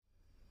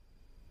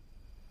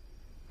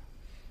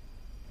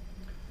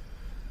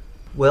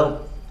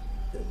Well,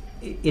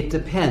 it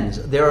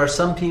depends. There are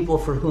some people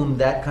for whom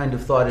that kind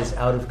of thought is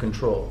out of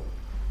control.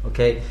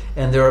 Okay?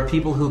 And there are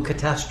people who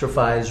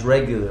catastrophize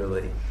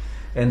regularly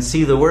and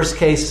see the worst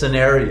case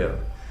scenario.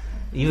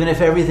 Even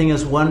if everything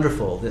is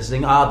wonderful, they're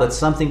saying, but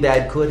something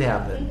bad could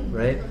happen,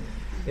 right?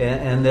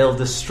 And they'll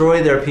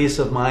destroy their peace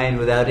of mind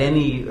without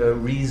any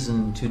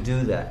reason to do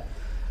that.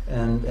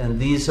 And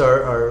these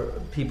are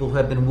people who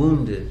have been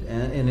wounded,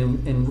 and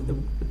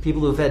in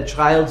people who have had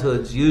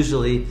childhoods,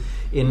 usually,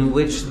 in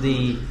which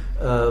the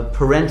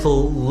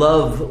parental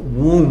love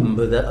womb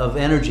of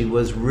energy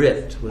was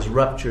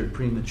ruptured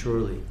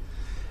prematurely.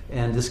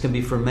 And this can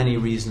be for many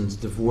reasons: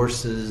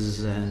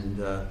 divorces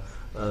and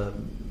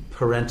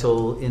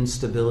parental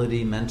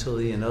instability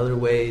mentally in other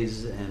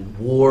ways, and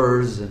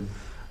wars, and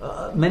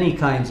many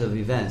kinds of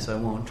events. I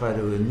won't try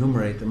to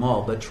enumerate them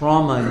all, but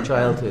trauma in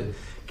childhood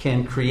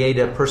can create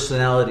a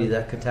personality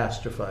that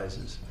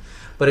catastrophizes.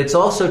 But it's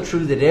also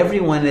true that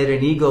everyone at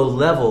an ego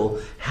level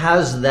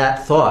has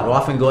that thought,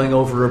 often going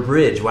over a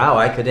bridge. Wow,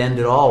 I could end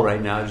it all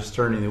right now, just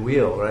turning the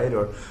wheel, right?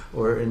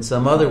 Or in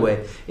some other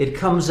way. It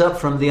comes up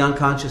from the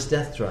unconscious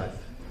death drive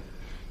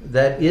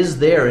that is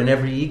there in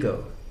every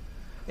ego,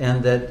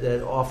 and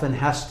that often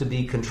has to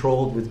be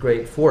controlled with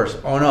great force.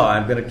 Oh no,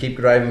 I'm going to keep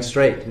driving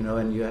straight,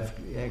 and you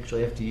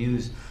actually have to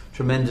use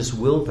tremendous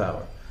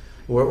willpower.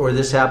 Or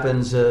this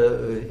happens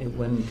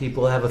when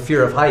people have a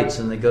fear of heights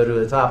and they go to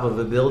the top of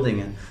a building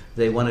and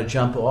they want to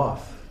jump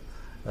off,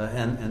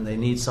 and they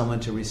need someone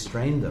to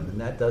restrain them, and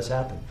that does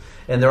happen.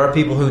 And there are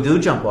people who do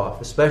jump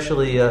off,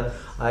 especially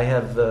I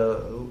have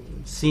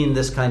seen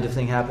this kind of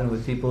thing happen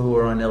with people who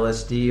are on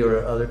LSD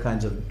or other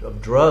kinds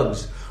of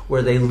drugs,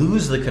 where they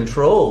lose the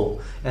control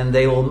and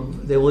they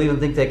will even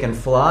think they can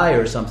fly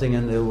or something,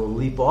 and they will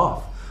leap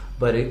off.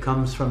 But it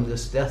comes from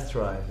this death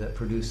drive that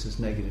produces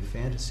negative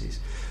fantasies.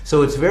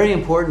 So it's very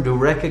important to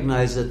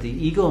recognize that the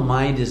ego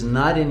mind is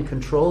not in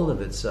control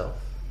of itself.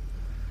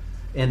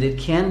 And it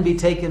can be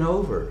taken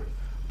over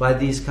by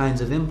these kinds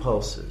of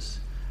impulses.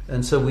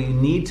 And so we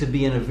need to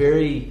be in a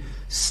very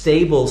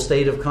stable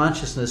state of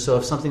consciousness. So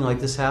if something like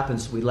this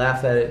happens, we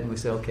laugh at it and we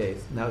say, okay,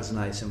 that was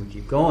nice, and we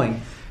keep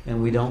going,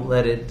 and we don't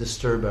let it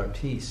disturb our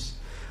peace.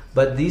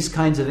 But these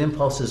kinds of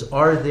impulses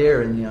are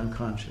there in the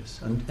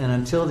unconscious. And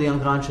until the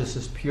unconscious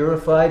is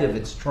purified of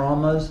its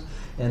traumas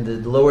and the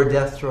lower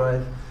death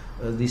drive,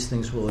 these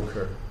things will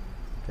occur.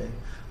 Okay?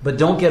 But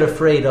don't get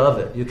afraid of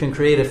it. You can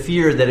create a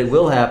fear that it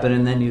will happen,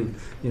 and then you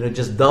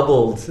just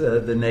doubled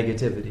the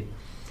negativity.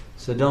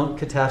 So don't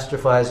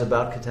catastrophize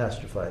about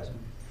catastrophizing.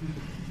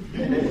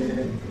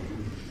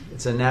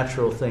 It's a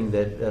natural thing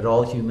that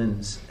all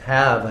humans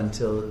have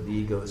until the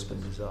ego has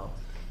been dissolved.